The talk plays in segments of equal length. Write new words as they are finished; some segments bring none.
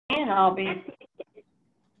And I'll be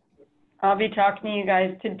talking to you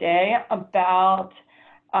guys today about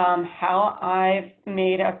how I've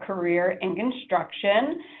made a career in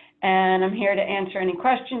construction, and I'm here to answer any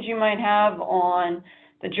questions you might have on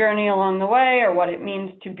the journey along the way, or what it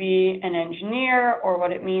means to be an engineer, or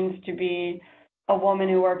what it means to be a woman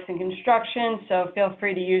who works in construction. So feel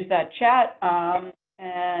free to use that chat, and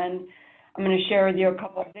I'm going to share with you a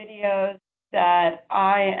couple of videos that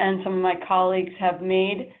I and some of my colleagues have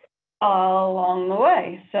made along the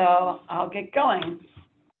way. So I'll get going.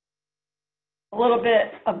 A little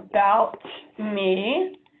bit about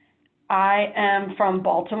me. I am from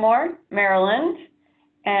Baltimore, Maryland,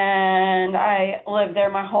 and I lived there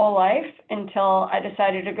my whole life until I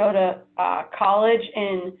decided to go to college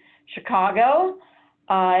in Chicago.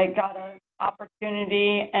 I got an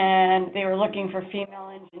opportunity and they were looking for female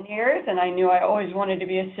engineers, and I knew I always wanted to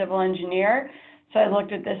be a civil engineer. So I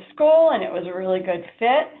looked at this school and it was a really good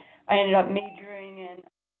fit. I ended up majoring in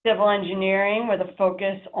civil engineering with a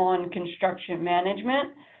focus on construction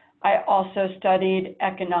management. I also studied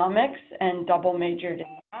economics and double majored in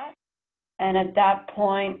that. And at that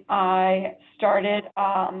point, I started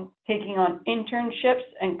taking on internships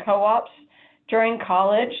and co-ops during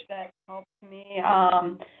college that helped me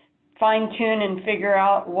fine-tune and figure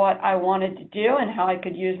out what I wanted to do and how I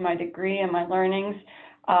could use my degree and my learnings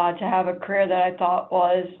to have a career that I thought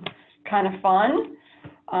was kind of fun.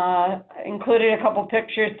 I included a couple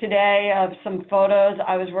pictures today of some photos.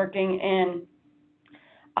 I was working in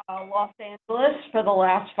Los Angeles for the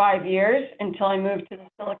last 5 years until I moved to the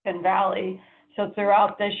Silicon Valley. So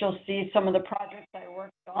throughout this, you'll see some of the projects I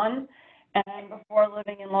worked on. And before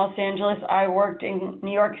living in Los Angeles, I worked in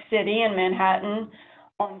New York City and Manhattan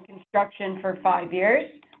on construction for 5 years.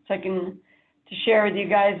 So I can share with you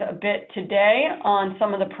guys a bit today on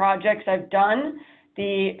some of the projects I've done.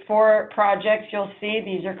 The 4 projects you'll see,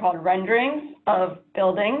 these are called renderings of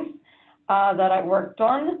buildings that I worked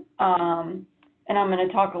on. And I'm going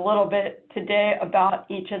to talk a little bit today about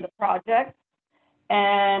each of the projects.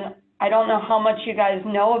 And I don't know how much you guys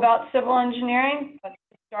know about civil engineering, but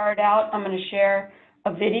to start out, I'm going to share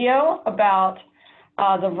a video about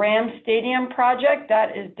the Rams Stadium project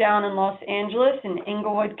that is down in Los Angeles in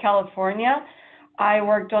Inglewood, California. I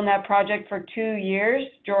worked on that project for 2 years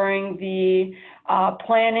during the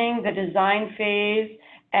planning, the design phase,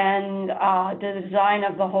 and the design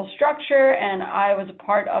of the whole structure, and I was a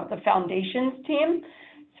part of the foundations team.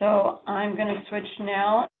 So I'm going to switch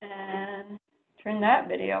now and turn that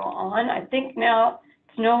video on. I think now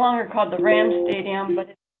it's no longer called the Rams Stadium, but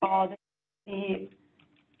it's called the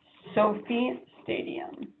SoFi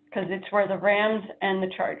Stadium, because it's where the Rams and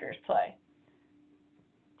the Chargers play.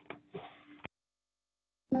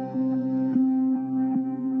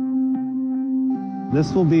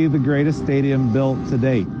 This will be the greatest stadium built to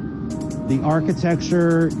date. The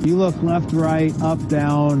architecture, you look left, right, up,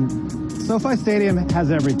 down. SoFi Stadium has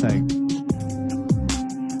everything.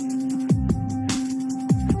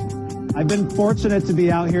 I've been fortunate to be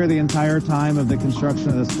out here the entire time of the construction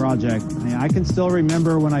of this project. I can still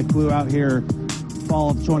remember when I flew out here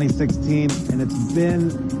fall of 2016, and it's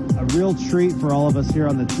been a real treat for all of us here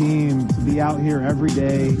on the team to be out here every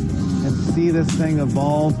day and see this thing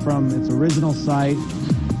evolve from its original site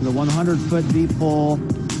to the 100-foot deep hole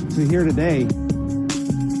to here today.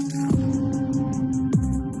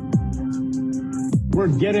 We're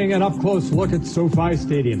getting an up-close look at SoFi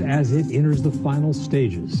Stadium as it enters the final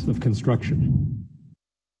stages of construction.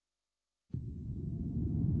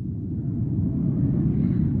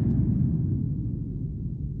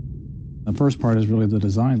 The first part is really the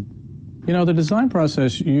design. You know, the design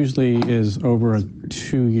process usually is over a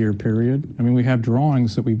 2-year period. I mean, we have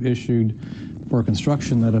drawings that we've issued for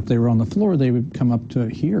construction that if they were on the floor, they would come up to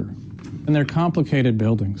here. And they're complicated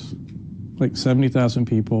buildings, like 70,000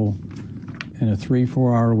 people in a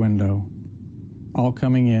 3-4 hour window, all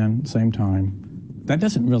coming in same time. That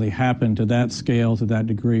doesn't really happen to that scale, to that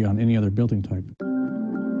degree on any other building type.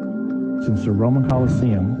 Since the Roman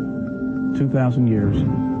Colosseum, 2,000 years,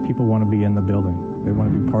 people want to be in the building. They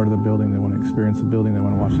want to be part of the building. They want to experience the building. They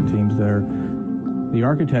want to watch the teams there. The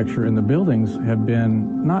architecture in the buildings have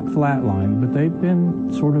been not flatlined, but they've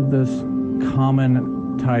been sort of this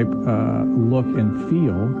common type look and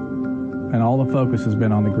feel, and all the focus has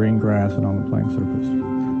been on the green grass and on the playing surface.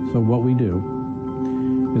 So what we do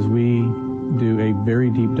is we do a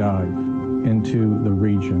very deep dive into the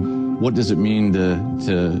region. What does it mean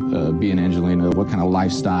to be an Angelino? What kind of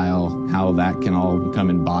lifestyle, how that can all become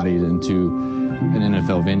embodied into an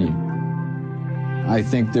NFL venue? I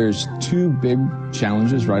think there's 2 big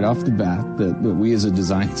challenges right off the bat that we as a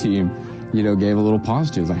design team gave a little pause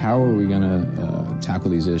to. It's like, how are we going to tackle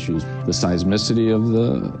these issues? The seismicity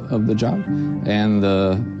of the job and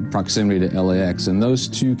the proximity to LAX. And those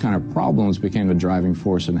two kind of problems became the driving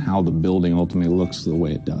force in how the building ultimately looks the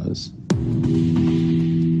way it does.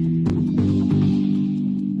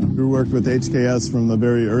 We worked with HKS from the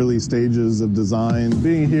very early stages of design.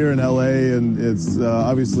 Being here in LA, and it's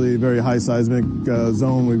obviously a very high seismic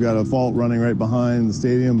zone. We've got a fault running right behind the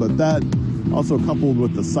stadium, but that also coupled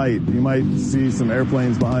with the site. You might see some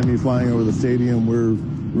airplanes behind me flying over the stadium. We're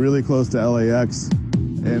really close to LAX,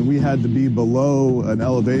 and we had to be below an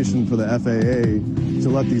elevation for the FAA to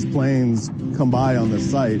let these planes come by on this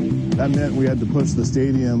site. That meant we had to push the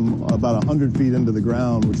stadium about 100 feet into the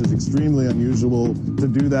ground, which is extremely unusual. To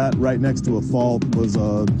do that right next to a fault was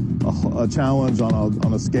a challenge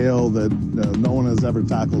on a scale that no one has ever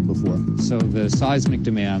tackled before. So the seismic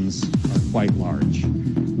demands are quite large.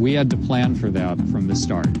 We had to plan for that from the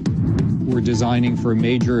start. We're designing for a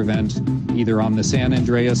major event, either on the San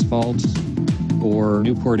Andreas Fault or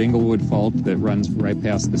Newport-Inglewood Fault that runs right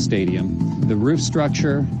past the stadium. The roof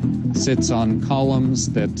structure sits on columns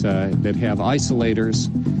that have isolators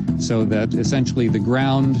so that essentially the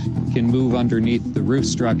ground can move underneath the roof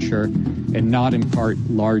structure and not impart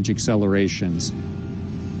large accelerations.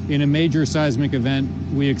 In a major seismic event,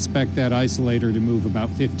 we expect that isolator to move about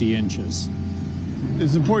 50 inches.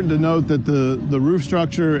 It's important to note that the roof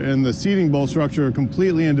structure and the seating bowl structure are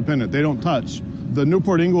completely independent. They don't touch. The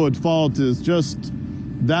Newport-Inglewood Fault is just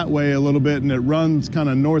that way a little bit, and it runs kind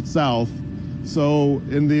of north-south. So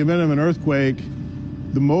in the event of an earthquake,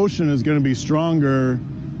 the motion is going to be stronger.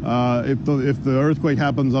 If the earthquake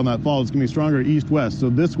happens on that fault, it's going to be stronger east-west. So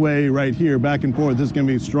this way right here, back and forth, this is going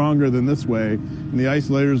to be stronger than this way. And the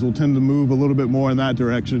isolators will tend to move a little bit more in that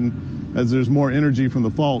direction as there's more energy from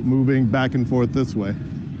the fault moving back and forth this way.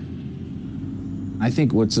 I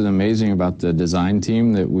think what's amazing about the design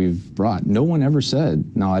team that we've brought, no one ever said,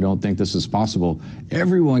 no, I don't think this is possible.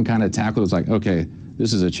 Everyone kind of tackled it. It's like, okay,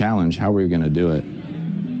 this is a challenge. How are we going to do it?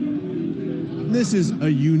 This is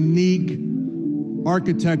a unique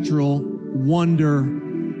architectural wonder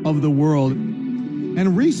of the world.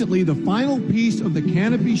 And recently, the final piece of the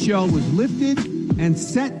canopy shell was lifted and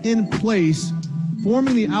set in place,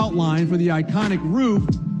 forming the outline for the iconic roof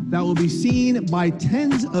that will be seen by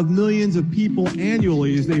tens of millions of people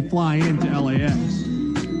annually as they fly into LAX.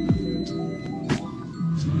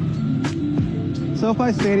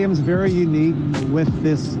 SoFi Stadium's very unique with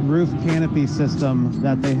this roof canopy system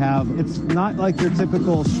that they have. It's not like your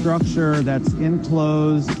typical structure that's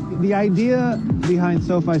enclosed. The idea behind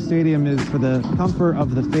SoFi Stadium is for the comfort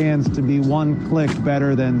of the fans to be one click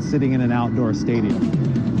better than sitting in an outdoor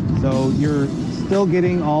stadium. So you're still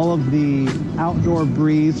getting all of the outdoor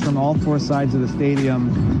breeze from all four sides of the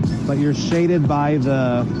stadium, but you're shaded by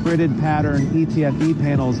the gridded pattern ETFE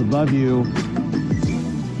panels above you.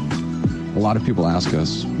 A lot of people ask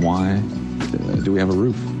us, why do we have a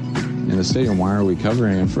roof in the stadium? Why are we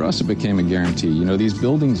covering it? And for us, it became a guarantee. You know, these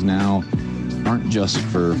buildings now aren't just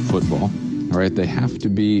for football, all right? They have to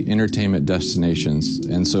be entertainment destinations.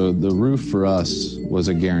 And so the roof for us was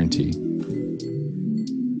a guarantee.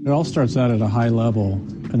 It all starts out at a high level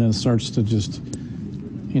and then starts to just,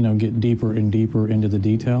 get deeper and deeper into the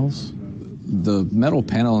details. The metal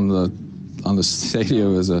panel on the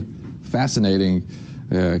stadium is a fascinating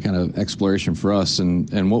kind of exploration for us.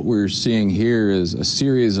 And what we're seeing here is a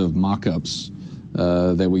series of mock-ups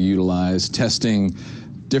that we utilize, testing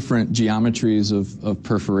different geometries of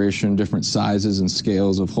perforation, different sizes and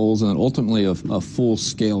scales of holes, and then ultimately a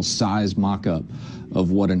full-scale size mock-up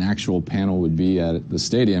of what an actual panel would be at the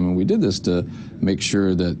stadium. And we did this to make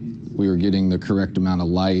sure that we were getting the correct amount of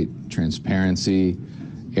light, transparency,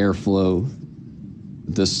 airflow.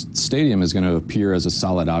 This stadium is going to appear as a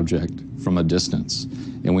solid object from a distance.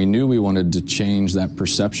 And we knew we wanted to change that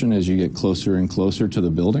perception as you get closer and closer to the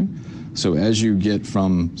building. So as you get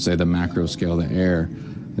from, say, the macro scale, the air,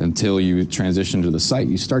 until you transition to the site,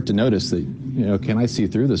 you start to notice that, can I see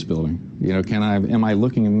through this building? Am I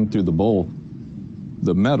looking through the bowl?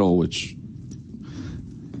 The metal, which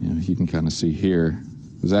you can kind of see here,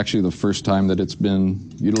 is actually the first time that it's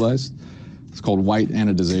been utilized. It's called white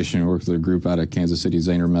anodization. We worked with a group out of Kansas City,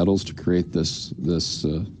 Zahner Metals, to create this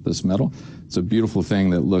metal. It's a beautiful thing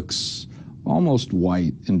that looks almost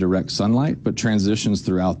white in direct sunlight, but transitions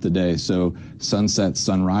throughout the day. So sunsets,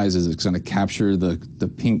 sunrises, it's going to capture the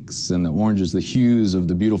pinks and the oranges, the hues of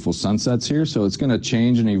the beautiful sunsets here. So it's going to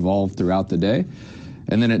change and evolve throughout the day.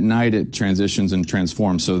 And then at night, it transitions and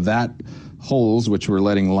transforms. So that holes, which we're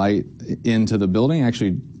letting light into the building,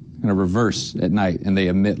 actually kind of reverse at night, and they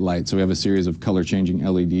emit light. So we have a series of color-changing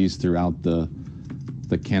LEDs throughout the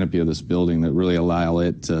the canopy of this building that really allow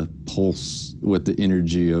it to pulse with the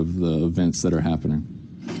energy of the events that are happening.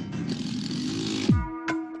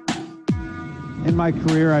 In my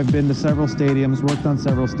career, I've been to several stadiums, worked on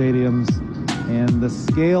several stadiums, and the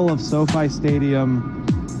scale of SoFi Stadium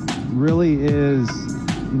really is,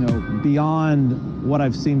 beyond what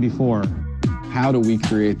I've seen before. How do we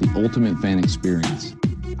create the ultimate fan experience?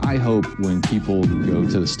 I hope when people go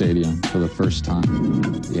to the stadium for the first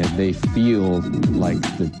time, they feel like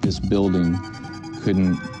that this building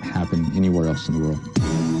couldn't happen anywhere else in the world.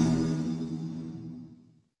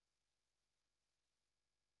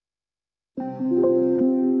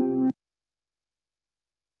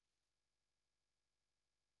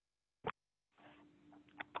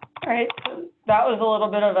 All right, so that was a little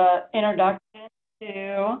bit of an introduction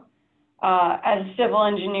to, as a civil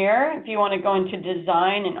engineer, if you want to go into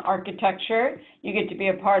design and architecture, you get to be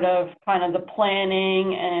a part of kind of the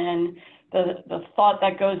planning and the thought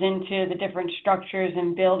that goes into the different structures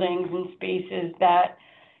and buildings and spaces that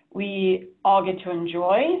we all get to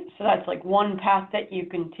enjoy. So that's like one path that you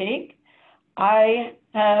can take. I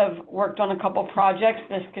have worked on a couple projects.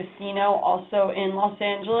 This casino also in Los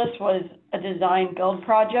Angeles was a design build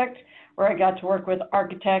project where I got to work with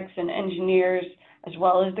architects and engineers as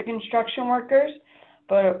well as the construction workers.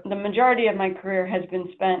 But the majority of my career has been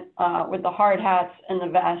spent with the hard hats and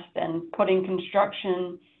the vest and putting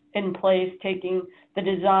construction in place, taking the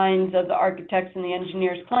designs of the architects and the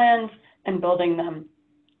engineers' plans and building them.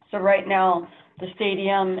 So right now, the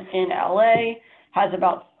stadium in LA has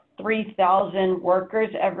about 3,000 workers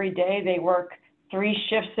every day. They work 3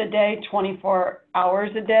 shifts a day, 24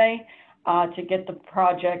 hours a day, to get the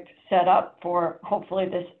project set up for hopefully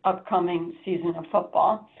this upcoming season of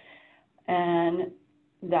football. And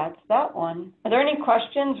that's that one. Are there any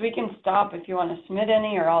questions? We can stop if you want to submit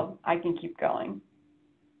any, or I can keep going.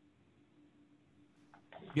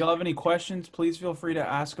 If y'all have any questions, please feel free to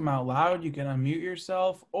ask them out loud. You can unmute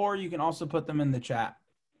yourself, or you can also put them in the chat.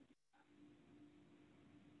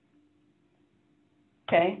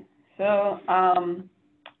 Okay, so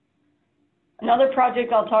another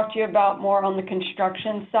project I'll talk to you about more on the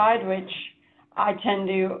construction side, which I tend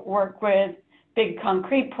to work with big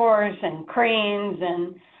concrete pours and cranes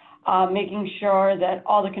and making sure that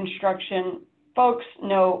all the construction folks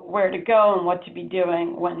know where to go and what to be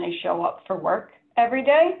doing when they show up for work every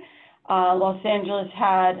day. Los Angeles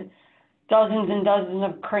had dozens and dozens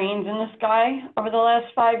of cranes in the sky over the last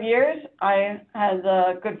 5 years. I had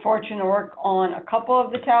the good fortune to work on a couple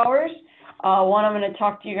of the towers. One I'm going to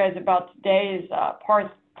talk to you guys about today is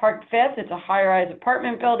Park Fifth. It's a high-rise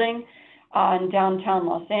apartment building in downtown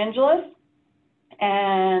Los Angeles.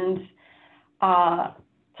 And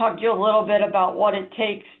talk to you a little bit about what it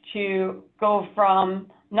takes to go from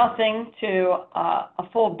nothing to a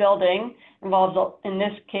full building. Involves, in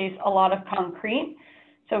this case, a lot of concrete.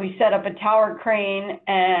 So we set up a tower crane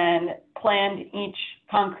and planned each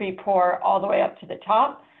concrete pour all the way up to the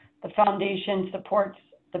top. The foundation supports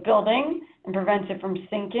the building and prevents it from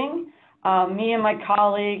sinking. Me and my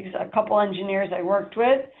colleagues, a couple engineers I worked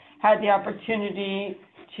with, had the opportunity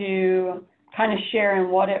to kind of share in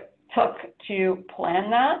what it took to plan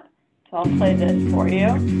that. So I'll play this for you.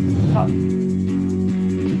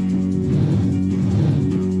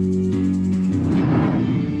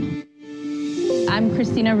 I'm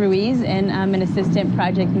Christina Ruiz, and I'm an assistant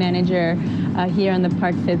project manager here on the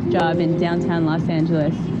Park Fifth job in downtown Los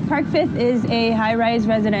Angeles. Park Fifth is a high-rise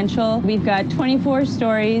residential. We've got 24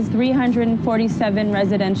 stories, 347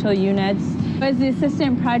 residential units. As the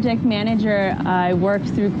assistant project manager, I worked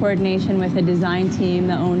through coordination with the design team,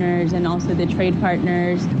 the owners, and also the trade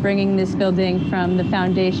partners, bringing this building from the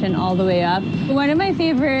foundation all the way up. One of my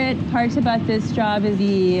favorite parts about this job is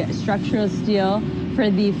the structural steel for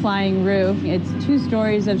the flying roof. It's 2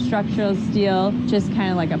 stories of structural steel, just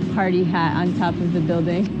kind of like a party hat on top of the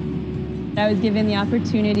building. I was given the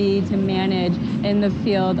opportunity to manage in the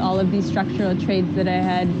field all of these structural trades that I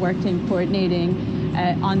had worked in coordinating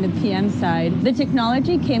on the PM side. The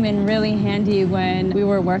technology came in really handy when we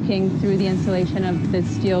were working through the installation of the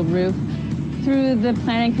steel roof. Through the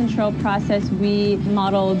plan and control process, we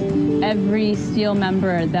modeled every steel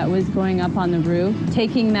member that was going up on the roof.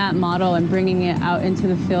 Taking that model and bringing it out into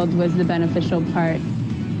the field was the beneficial part.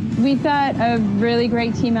 We've got a really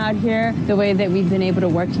great team out here. The way that we've been able to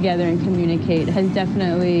work together and communicate has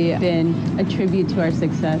definitely been a tribute to our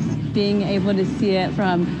success. Being able to see it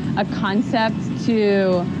from a concept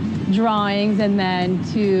to drawings and then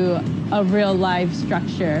to a real live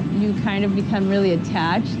structure, you kind of become really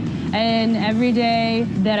attached. And every day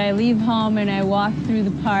that I leave home and I walk through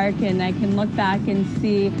the park and I can look back and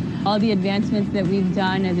see all the advancements that we've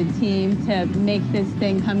done as a team to make this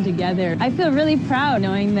thing come together. I feel really proud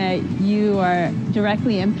knowing that you are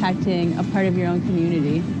directly impacting a part of your own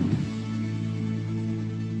community.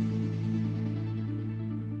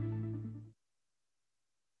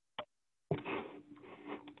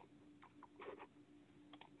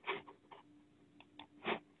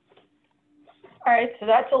 All right, so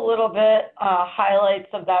that's a little bit highlights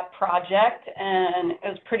of that project, and it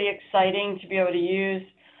was pretty exciting to be able to use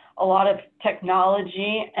a lot of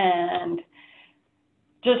technology. And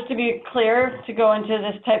just to be clear, to go into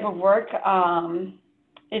this type of work,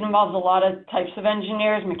 it involves a lot of types of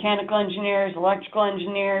engineers, mechanical engineers, electrical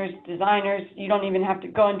engineers, designers. You don't even have to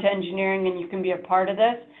go into engineering and you can be a part of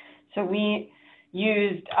this. So we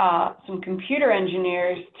used some computer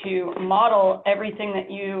engineers to model everything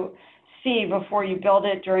that you see before you build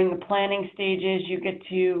it. During the planning stages, you get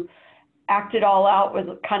to act it all out with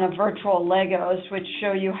kind of virtual Legos, which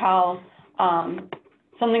show you how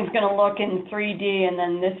something's going to look in 3D, and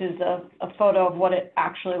then this is a photo of what it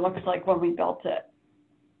actually looks like when we built it.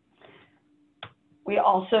 We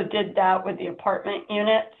also did that with the apartment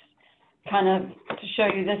units, kind of to show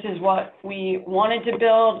you this is what we wanted to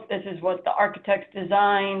build, this is what the architects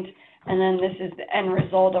designed, and then this is the end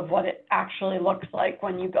result of what it actually looks like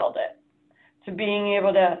when you build it. So being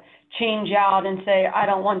able to change out and say, I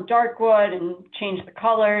don't want dark wood, and change the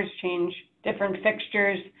colors, change different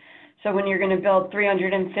fixtures. So when you're going to build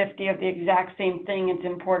 350 of the exact same thing, it's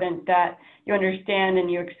important that you understand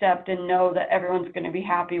and you accept and know that everyone's going to be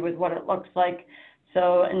happy with what it looks like.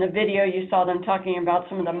 So in the video, you saw them talking about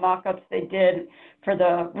some of the mock-ups they did for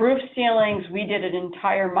the roof ceilings. We did an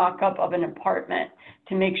entire mock-up of an apartment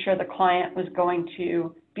to make sure the client was going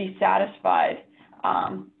to be satisfied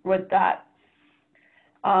with that.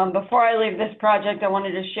 Before I leave this project, I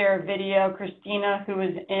wanted to share a video. Christina, who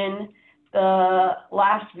was in the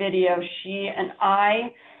last video, she and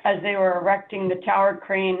I, as they were erecting the tower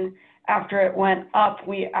crane, after it went up,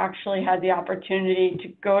 we actually had the opportunity to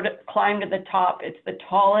climb to the top. It's the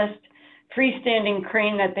tallest freestanding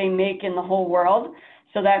crane that they make in the whole world.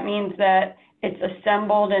 So that means that it's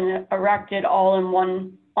assembled and erected all in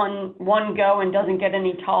one go and doesn't get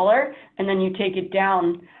any taller. And then you take it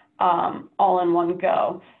down all in one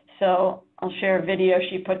go. So I'll share a video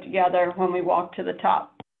she put together when we walked to the top.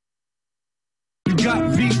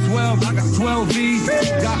 Got V12, I got 12 V's.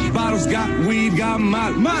 Got bottles, got weed, got my.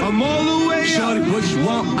 I'm all the way up. Shorty, what you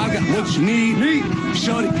want? I got what you need.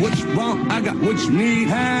 Shorty, what you want? I got what you need.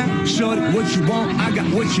 Shorty, what you want? I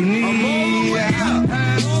got what you need. I'm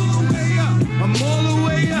all the way up. I'm all the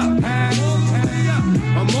way up.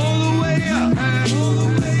 I'm all the way up. All the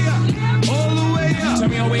way up. All the way up. Tell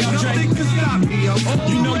me your way up, Drake.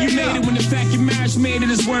 You know you made it when the fact your marriage made it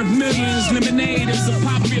is worth millions. Lemonade is a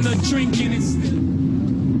popular drink and it's.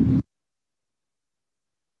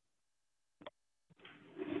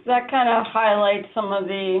 That kind of highlights some of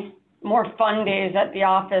the more fun days at the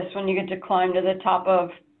office when you get to climb to the top of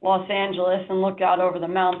Los Angeles and look out over the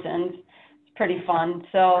mountains. It's pretty fun.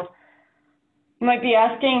 So you might be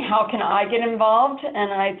asking, how can I get involved?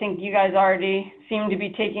 And I think you guys already seem to be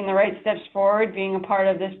taking the right steps forward, being a part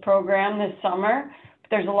of this program this summer. But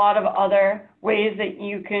there's a lot of other ways that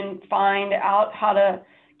you can find out how to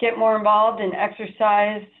get more involved and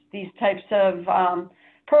exercise these types of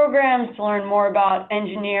programs, to learn more about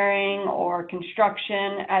engineering or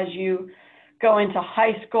construction as you go into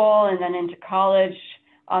high school and then into college.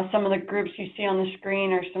 Some of the groups you see on the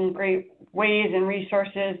screen are some great ways and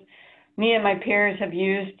resources me and my peers have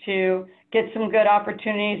used to get some good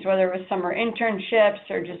opportunities, whether it was summer internships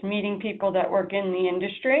or just meeting people that work in the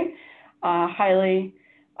industry. Highly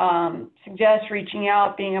suggest reaching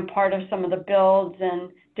out, being a part of some of the builds and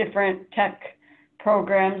different tech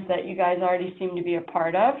programs that you guys already seem to be a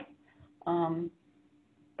part of.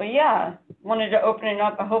 But yeah, wanted to open it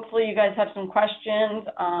up. Hopefully you guys have some questions,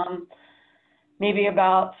 maybe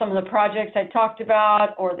about some of the projects I talked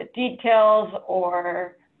about, or the details,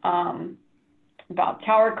 or about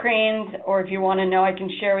tower cranes, or if you want to know, I can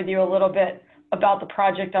share with you a little bit about the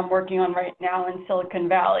project I'm working on right now in Silicon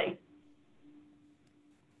Valley.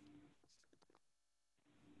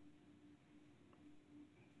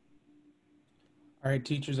 All right,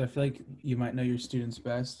 teachers, I feel like you might know your students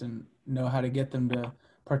best and know how to get them to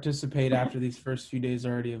participate after these first few days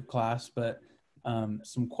already of class, but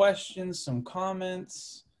some questions, some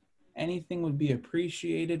comments, anything would be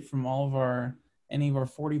appreciated from any of our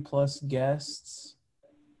 40+ guests.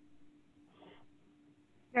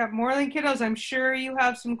 Yeah, Moreland kiddos, I'm sure you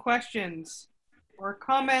have some questions or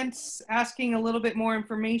comments, asking a little bit more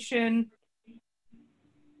information.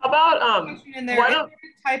 About Is there a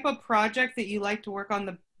type of project that you like to work on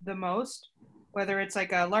the the most, whether it's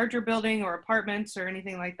like a larger building or apartments or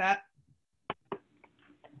anything like that?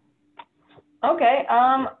 Okay.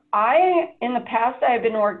 In the past, I have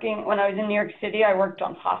been working, when I was in New York City, I worked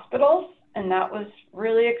on hospitals, and that was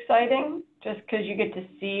really exciting just because you get to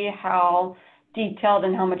see how detailed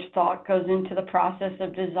and how much thought goes into the process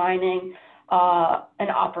of designing an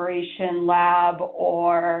operation lab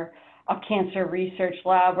or a cancer research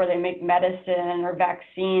lab where they make medicine or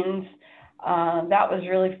vaccines. That was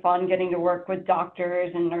really fun getting to work with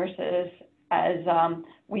doctors and nurses as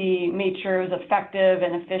we made sure it was effective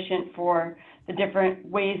and efficient for the different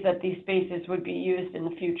ways that these spaces would be used in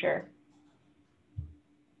the future.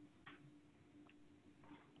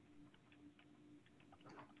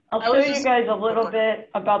 I'll show you guys a little bit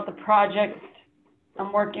about the project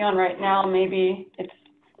I'm working on right now. Maybe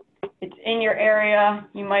it's in your area.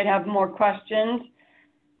 You might have more questions.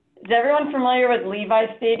 Is everyone familiar with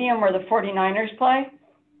Levi Stadium where the 49ers play?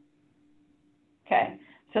 Okay,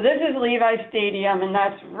 so this is Levi Stadium, and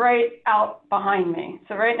that's right out behind me.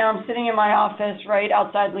 So right now I'm sitting in my office right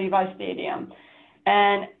outside Levi Stadium.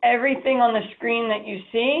 And everything on the screen that you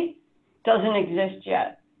see doesn't exist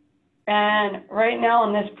yet. And right now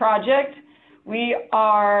on this project,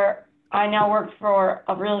 I now work for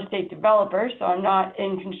a real estate developer, so I'm not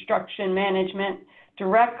in construction management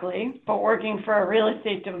directly, but working for a real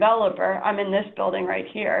estate developer. I'm in this building right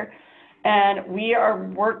here. And we are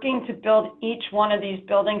working to build each one of these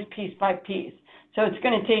buildings piece by piece. So it's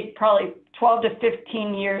going to take probably 12 to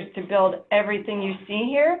 15 years to build everything you see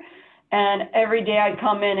here. And every day I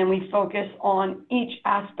come in and we focus on each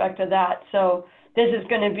aspect of that. So this is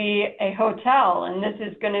going to be a hotel, and this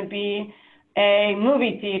is going to be a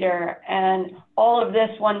movie theater, and all of this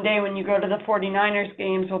one day when you go to the 49ers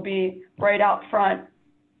games will be right out front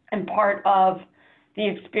and part of the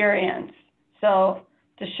experience. So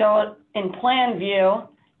to show it in plan view,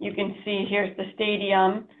 you can see here's the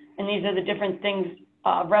stadium, and these are the different things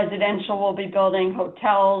residential will be building,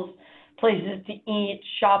 hotels, places to eat,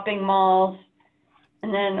 shopping malls.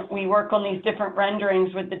 And then we work on these different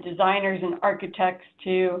renderings with the designers and architects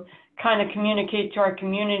to kind of communicate to our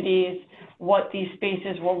communities what these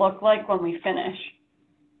spaces will look like when we finish.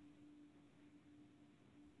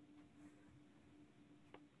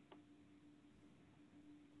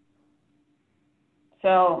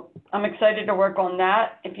 So I'm excited to work on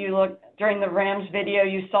that. If you look during the Rams video,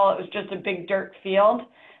 you saw it was just a big dirt field.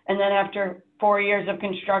 And then after 4 years of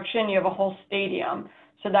construction, you have a whole stadium.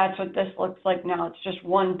 So that's what this looks like now. It's just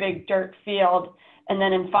one big dirt field. And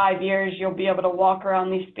then in 5 years, you'll be able to walk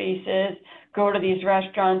around these spaces, go to these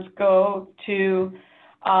restaurants, go to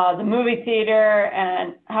the movie theater,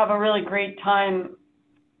 and have a really great time,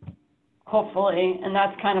 hopefully. And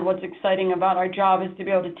that's kind of what's exciting about our job, is to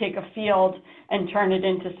be able to take a field and turn it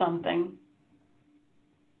into something.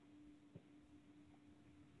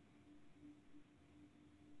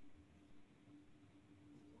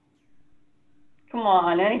 Come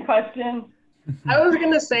on, any questions? I was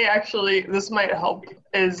going to say, actually, this might help,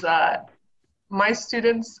 is my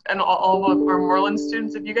students and all of our Moreland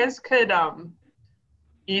students, if you guys could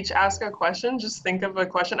each ask a question, just think of a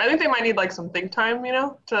question. I think they might need like some think time, you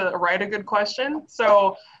know, to write a good question.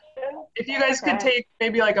 So if you guys could take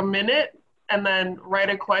maybe like a minute and then write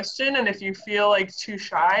a question, and if you feel like too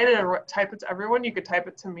shy to type it to everyone, you could type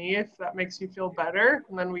it to me if that makes you feel better,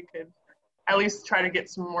 and then we could at least try to get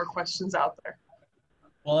some more questions out there.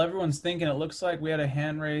 While everyone's thinking, it looks like we had a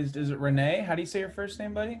hand raised. Is it Renee? How do you say your first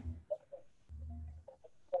name, buddy?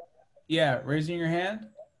 Yeah, raising your hand.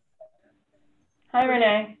 Hi,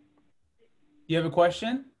 Renee. You have a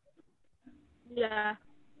question? Yeah.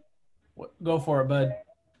 Go for it, bud.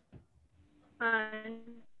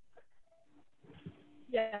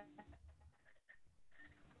 Yeah.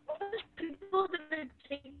 What does people gonna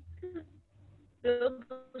take to build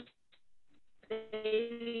the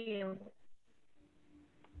stadium?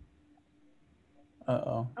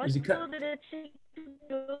 Uh-oh. Is it did it take to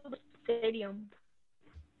build the stadium?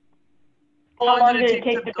 How long did it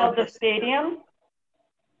take to build the stadium?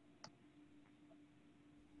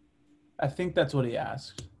 I think that's what he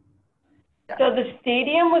asked. So the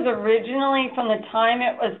stadium was originally, from the time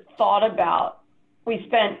it was thought about, we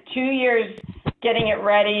spent 2 years getting it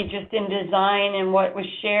ready just in design and what was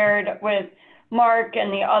shared with Mark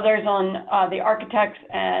and the others on the architects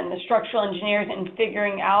and the structural engineers in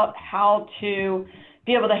figuring out how to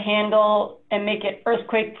be able to handle and make it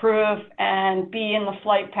earthquake proof and be in the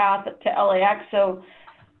flight path to LAX. So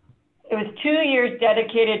it was 2 years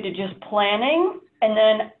dedicated to just planning. And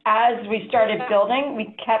then as we started building,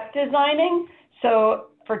 we kept designing.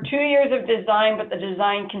 So for 2 years of design, but the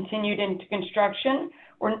design continued into construction,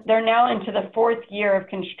 they're now into the 4th year of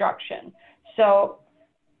construction. So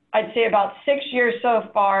I'd say about 6 years so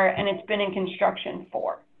far, and it's been in construction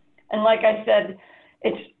 4. And like I said,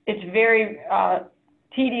 it's very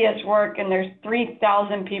tedious work, and there's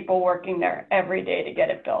 3,000 people working there every day to get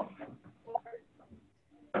it built.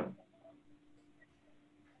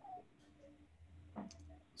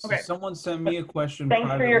 So someone sent me a question. Thanks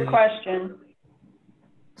privately. for your question.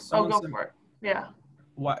 Someone go for it. Yeah.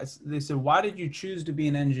 They said, why did you choose to be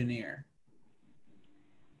an engineer?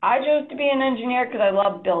 I chose to be an engineer because I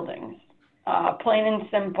love buildings, plain and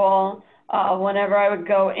simple. Whenever I would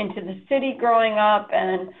go into the city growing up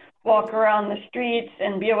and walk around the streets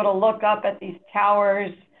and be able to look up at these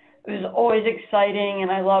towers, it was always exciting,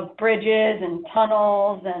 and I love bridges and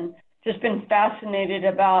tunnels, and just been fascinated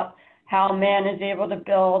about how man is able to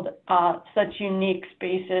build such unique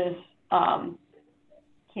spaces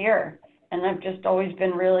here. And I've just always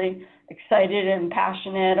been really excited and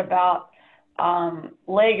passionate about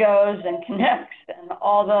Legos and Connects and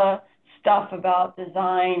all the stuff about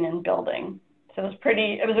design and building. So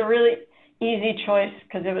it was a really easy choice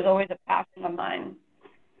because it was always a passion of mine.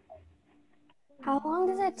 How long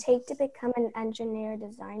does it take to become an engineer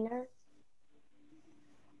designer?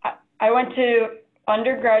 I went to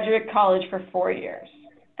undergraduate college for 4 years,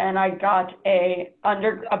 and I got a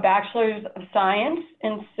bachelor's of science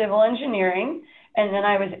in civil engineering, and then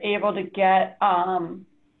I was able to get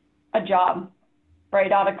a job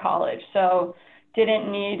right out of college. So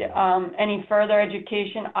didn't need any further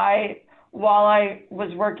education. While I was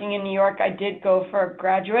working in New York, I did go for a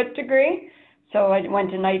graduate degree. So I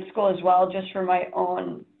went to night school as well, just for my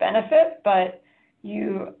own benefit. But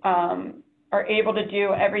you are able to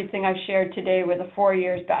do everything I've shared today with a 4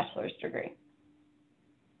 years bachelor's degree.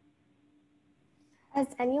 Has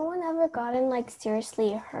anyone ever gotten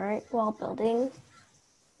seriously hurt while building?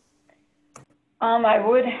 I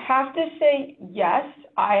would have to say yes.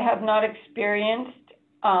 I have not experienced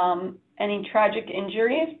any tragic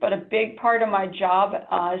injuries, but a big part of my job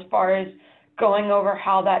as far as going over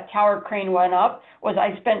how that tower crane went up was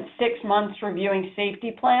I spent 6 months reviewing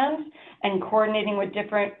safety plans and coordinating with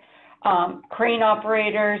different crane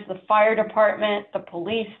operators, the fire department, the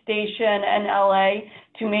police station in LA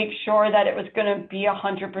to make sure that it was going to be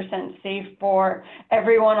 100% safe for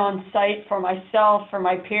everyone on site, for myself, for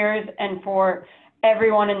my peers, and for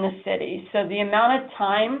everyone in the city. So the amount of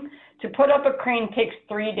time to put up a crane takes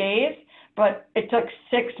 3 days, but it took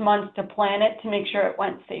 6 months to plan it to make sure it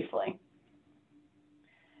went safely.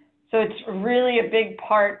 So it's really a big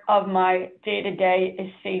part of my day-to-day is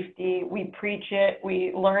safety. We preach it,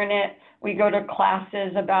 we learn it, we go to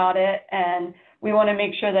classes about it, and we want to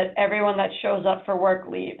make sure that everyone that shows up for work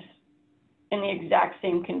leaves in the exact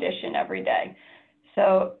same condition every day.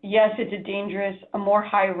 So yes, it's a more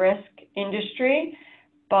high-risk industry,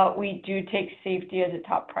 but we do take safety as a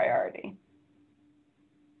top priority.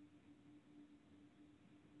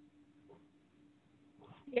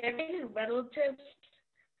 Do you have any relatives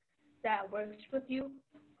that works with you?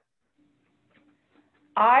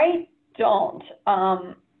 I don't.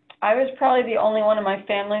 I was probably the only one in my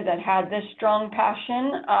family that had this strong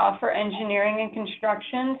passion for engineering and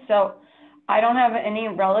construction. So I don't have any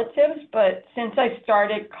relatives, but since I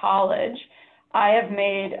started college, I have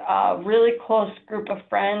made a really close group of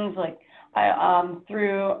friends,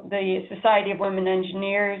 through the Society of Women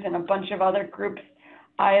Engineers and a bunch of other groups.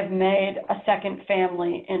 I have made a second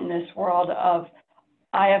family in this world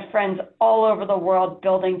I have friends all over the world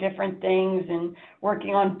building different things and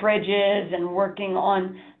working on bridges and working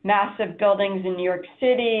on massive buildings in New York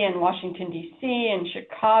City and Washington, D.C. and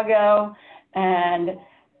Chicago. And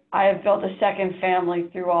I have built a second family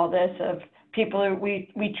through all this of people who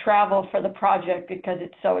we travel for the project because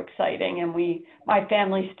it's so exciting. And my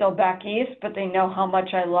family's still back east, but they know how much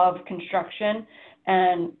I love construction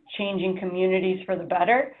and changing communities for the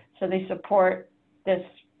better. So they support this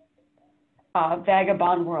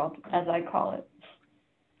vagabond world, as I call it.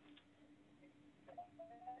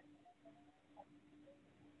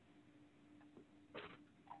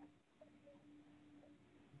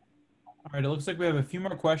 All right, it looks like we have a few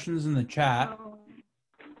more questions in the chat.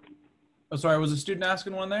 Oh, sorry, was a student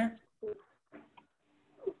asking one there?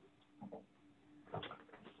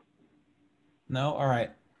 No? All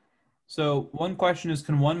right. So one question is,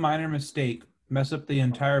 can one minor mistake mess up the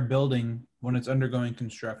entire building when it's undergoing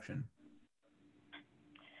construction?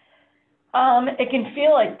 It can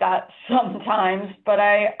feel like that sometimes, but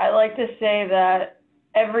I like to say that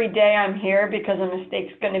every day I'm here because a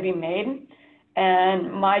mistake's going to be made.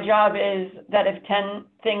 And my job is that if 10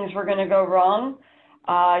 things were going to go wrong,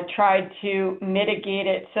 tried to mitigate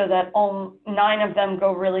it so that all 9 of them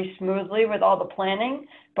go really smoothly with all the planning.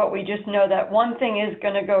 But we just know that one thing is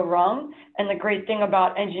going to go wrong. And the great thing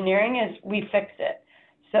about engineering is we fix it.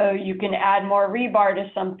 So you can add more rebar to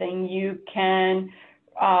something. You can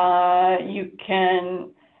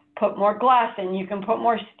put more glass in. You can put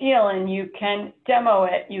more steel in. You can demo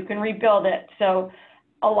it. You can rebuild it. So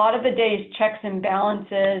a lot of the day is checks and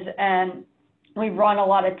balances, and we run a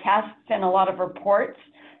lot of tests and a lot of reports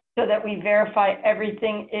so that we verify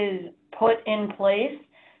everything is put in place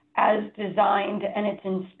as designed and it's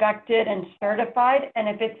inspected and certified. And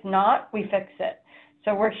if it's not, we fix it.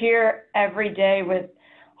 So we're here every day with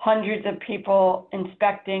hundreds of people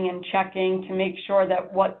inspecting and checking to make sure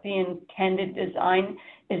that what the intended design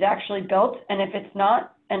is actually built. And if it's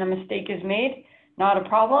not, and a mistake is made, not a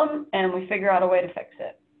problem, and we figure out a way to fix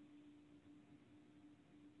it.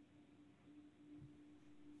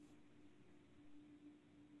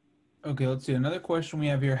 Okay, let's see. Another question we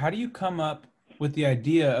have here. How do you come up with the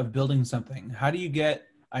idea of building something? How do you get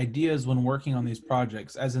ideas when working on these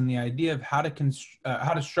projects, as in the idea of how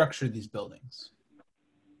to structure these buildings?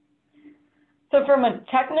 So from a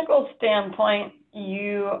technical standpoint,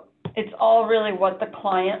 it's all really what the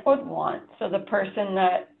client would want. So the person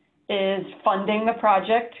that is funding the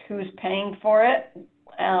project, who's paying for it,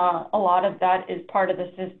 a lot of that is part of the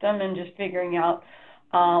system, and just figuring out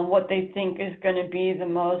what they think is going to be the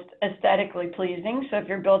most aesthetically pleasing. So if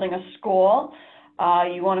you're building a school,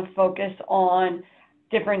 you want to focus on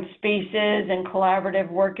different spaces and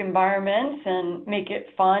collaborative work environments and make it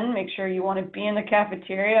fun. Make sure you want to be in the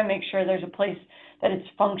cafeteria. Make sure there's a place that it's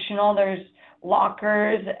functional. There's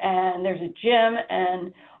lockers and there's a gym,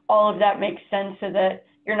 and all of that makes sense so that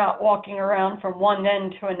you're not walking around from one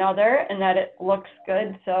end to another, and that it looks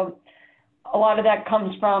good. So a lot of that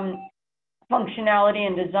comes from functionality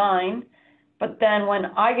and design. But then when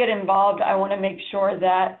I get involved, I want to make sure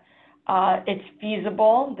that it's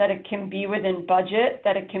feasible, that it can be within budget,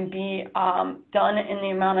 that it can be done in the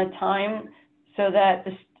amount of time so that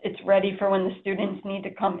it's ready for when the students need to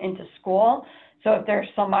come into school. So if there's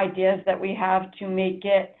some ideas that we have to make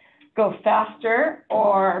it go faster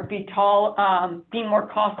or be more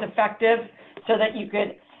cost effective, so that you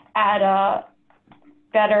could add a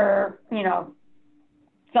better,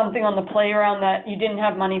 something on the playground that you didn't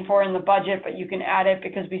have money for in the budget, but you can add it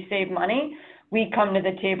because we save money, we come to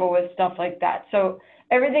the table with stuff like that. So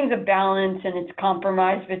everything's a balance, and it's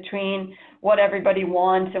compromise between what everybody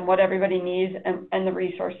wants and what everybody needs, and the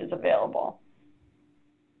resources available.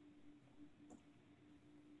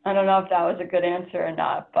 I don't know if that was a good answer or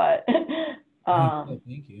not, but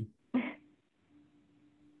thank you.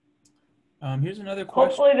 Here's another question.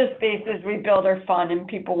 Hopefully the spaces we build are fun and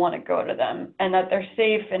people want to go to them, and that they're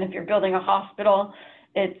safe. And if you're building a hospital,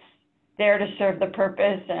 it's there to serve the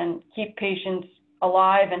purpose and keep patients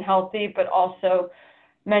alive and healthy, but also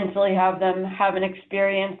mentally have them have an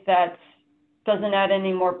experience that doesn't add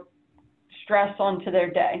any more stress onto their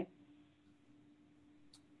day.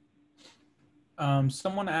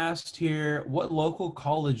 Someone asked here, what local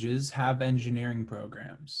colleges have engineering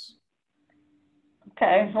programs?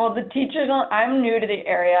 Okay, well, the teachers, I'm new to the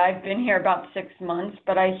area. I've been here about 6 months,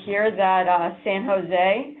 but I hear that San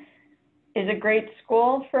Jose is a great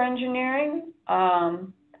school for engineering.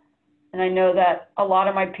 And I know that a lot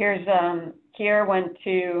of my peers here went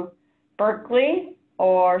to Berkeley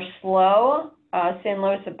or SLO, San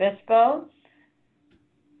Luis Obispo.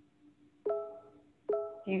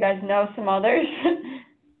 Do you guys know some others?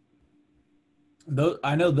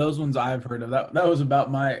 I know those ones I've heard of. That was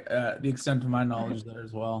about the extent of my knowledge there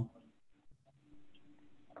as well.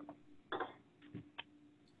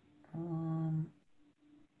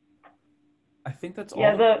 I think that's all.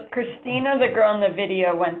 Yeah, Christina, the girl in the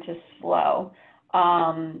video, went to SLO.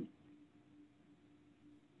 And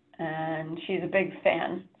she's a big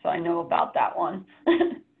fan, so I know about that one.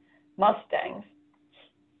 Mustangs.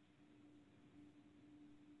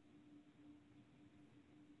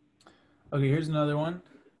 Okay, here's another one.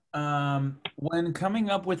 When coming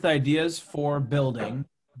up with ideas for building,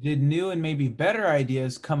 did new and maybe better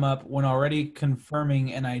ideas come up when already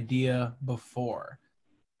confirming an idea before?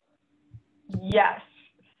 Yes.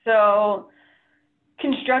 So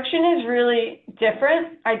construction is really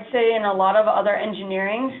different. I'd say in a lot of other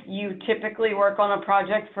engineering, you typically work on a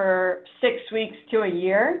project for 6 weeks to a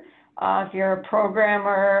year. If you're a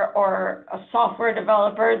programmer or a software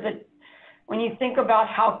developer, when you think about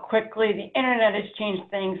how quickly the internet has changed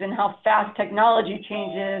things and how fast technology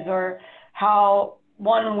changes, or how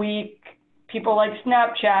 1 week people like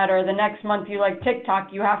Snapchat or the next month you like TikTok,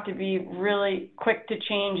 you have to be really quick to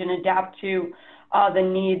change and adapt to the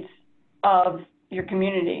needs of your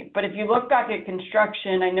community. But if you look back at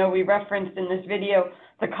construction, I know we referenced in this video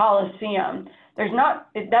the Coliseum. That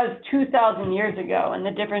was 2,000 years ago, and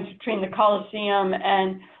the difference between the Coliseum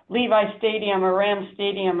and Levi Stadium or Ram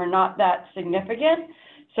Stadium are not that significant.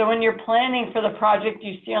 So when you're planning for the project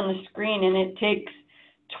you see on the screen and it takes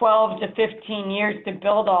 12 to 15 years to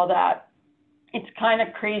build all that, it's kind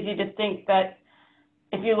of crazy to think that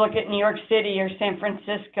if you look at New York City or San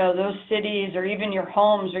Francisco, those cities or even your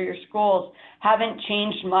homes or your schools haven't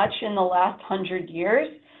changed much in the last 100 years,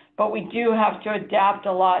 but we do have to adapt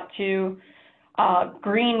a lot to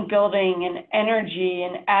green building and energy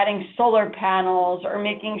and adding solar panels or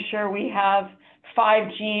making sure we have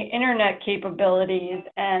 5G internet capabilities,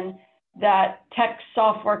 and that tech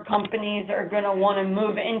software companies are going to want to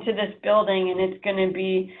move into this building and it's going to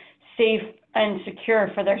be safe and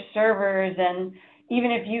secure for their servers. And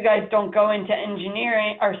even if you guys don't go into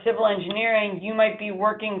engineering or civil engineering, you might be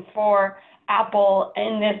working for Apple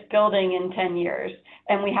in this building in 10 years,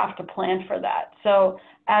 and we have to plan for that. So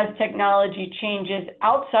as technology changes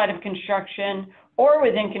outside of construction or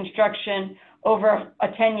within construction over a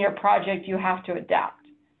 10-year project, you have to adapt.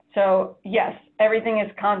 So yes, everything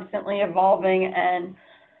is constantly evolving, and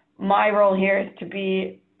my role here is to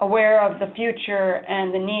be aware of the future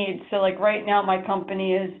and the needs. So like right now, my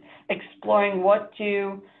company is exploring what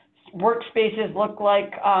do workspaces look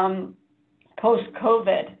like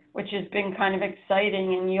post-COVID, which has been kind of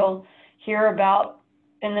exciting, and you'll hear about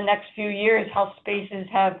in the next few years how spaces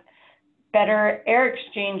have better air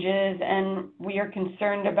exchanges, and we are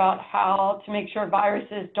concerned about how to make sure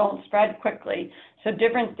viruses don't spread quickly. So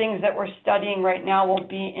different things that we're studying right now will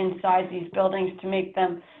be inside these buildings to make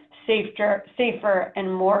them safer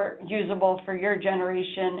and more usable for your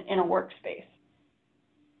generation in a workspace.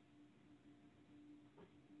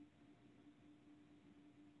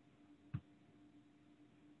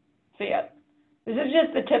 So yeah, this is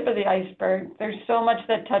just the tip of the iceberg. There's so much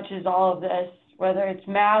that touches all of this, whether it's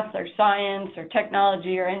math or science or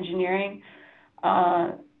technology or engineering.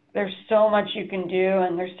 There's so much you can do,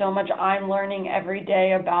 and there's so much I'm learning every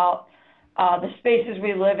day about the spaces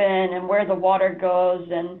we live in and where the water goes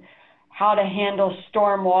and how to handle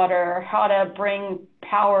stormwater, how to bring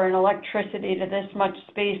power and electricity to this much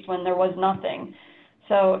space when there was nothing.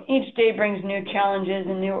 So each day brings new challenges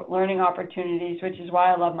and new learning opportunities, which is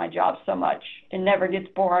why I love my job so much. It never gets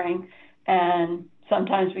boring, and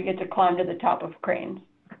sometimes we get to climb to the top of cranes.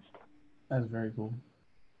 That's very cool.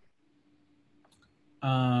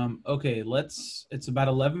 Okay, it's about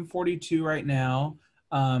 11:42 right now.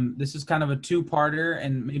 This is kind of a two-parter,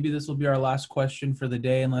 and maybe this will be our last question for the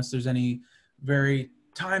day, unless there's any very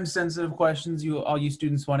time-sensitive questions all you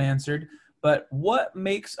students want answered. But what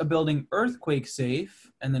makes a building earthquake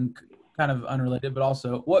safe, and then kind of unrelated, but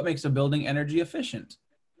also what makes a building energy efficient?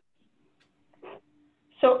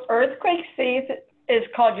 So earthquake safe is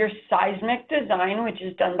called your seismic design, which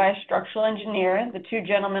is done by a structural engineer. The two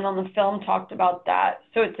gentlemen on the film talked about that.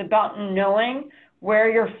 So it's about knowing where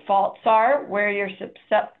your faults are, where you're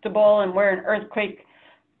susceptible, and where an earthquake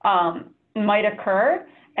might occur.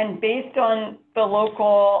 And based on the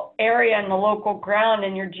local area and the local ground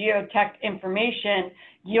and your geotech information,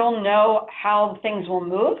 you'll know how things will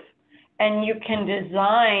move, and you can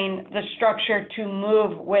design the structure to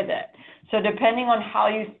move with it. So depending on how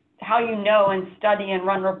you know and study and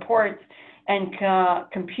run reports and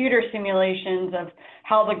computer simulations of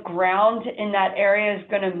how the ground in that area is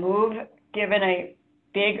going to move given a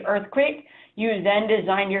big earthquake, you then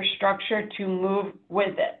design your structure to move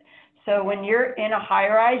with it. So when you're in a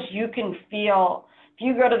high-rise, you can feel, if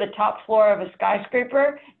you go to the top floor of a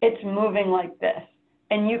skyscraper, it's moving like this.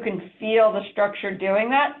 And you can feel the structure doing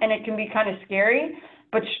that, and it can be kind of scary,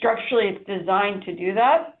 but structurally it's designed to do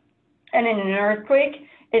that. And in an earthquake,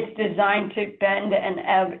 it's designed to bend and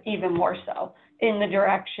ebb even more so in the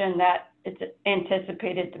direction that it's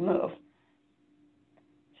anticipated to move.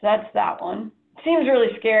 So that's that one. It seems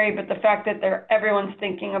really scary, but the fact that everyone's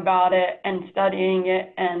thinking about it and studying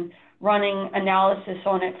it and running analysis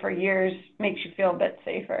on it for years makes you feel a bit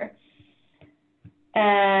safer.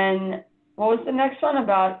 And what was the next one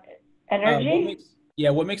about energy?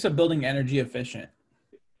 What makes a building energy efficient?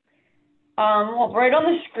 Well, right on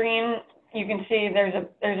the screen, you can see there's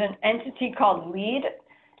an entity called LEED.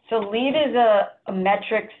 So LEED is a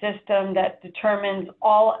metric system that determines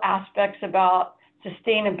all aspects about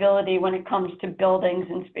sustainability when it comes to buildings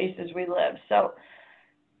and spaces we live. So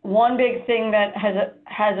one big thing that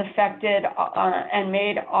has affected and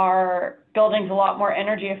made our buildings a lot more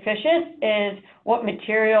energy efficient is what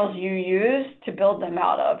materials you use to build them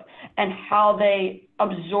out of and how they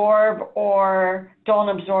absorb or don't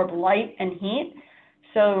absorb light and heat.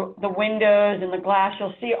 So the windows and the glass,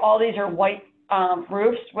 you'll see all these are white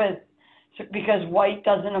roofs because white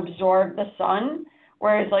doesn't absorb the sun,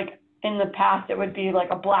 whereas like in the past it would be like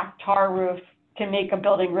a black tar roof can make a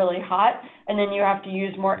building really hot, and then you have to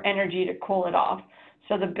use more energy to cool it off.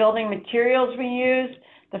 So the building materials we use,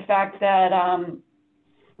 the fact that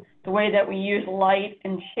the way that we use light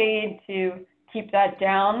and shade to keep that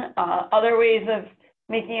down. Other ways of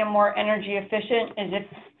making it more energy efficient is if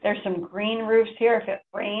there's some green roofs here, if it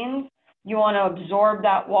rains, you want to absorb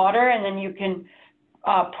that water, and then you can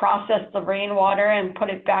process the rainwater and put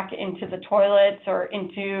it back into the toilets or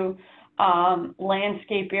into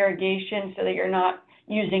landscape irrigation so that you're not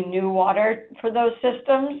using new water for those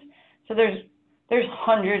systems. So there's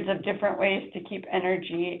hundreds of different ways to keep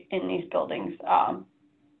energy in these buildings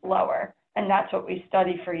lower. And that's what we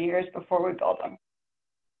study for years before we build them.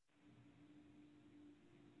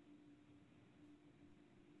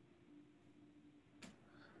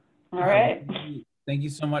 All right. Thank you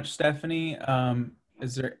so much, Stephanie.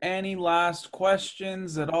 Is there any last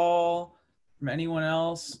questions at all from anyone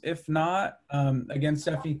else? If not, again,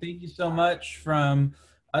 Stephanie, thank you so much from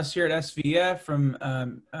us here at SVF, from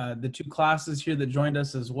the two classes here that joined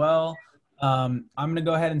us as well. I'm going to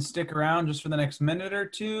go ahead and stick around just for the next minute or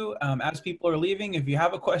two. As people are leaving, if you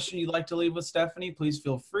have a question you'd like to leave with Stephanie, please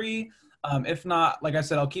feel free. If not, like I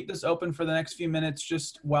said, I'll keep this open for the next few minutes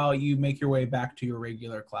just while you make your way back to your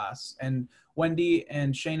regular class. And Wendy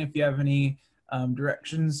and Shane, if you have any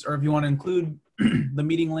directions, or if you want to include the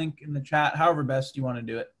meeting link in the chat, however best you want to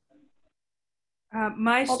do it.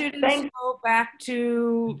 My students go back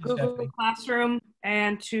to Google Classroom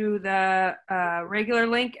and to the regular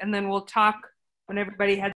link, and then we'll talk when everybody has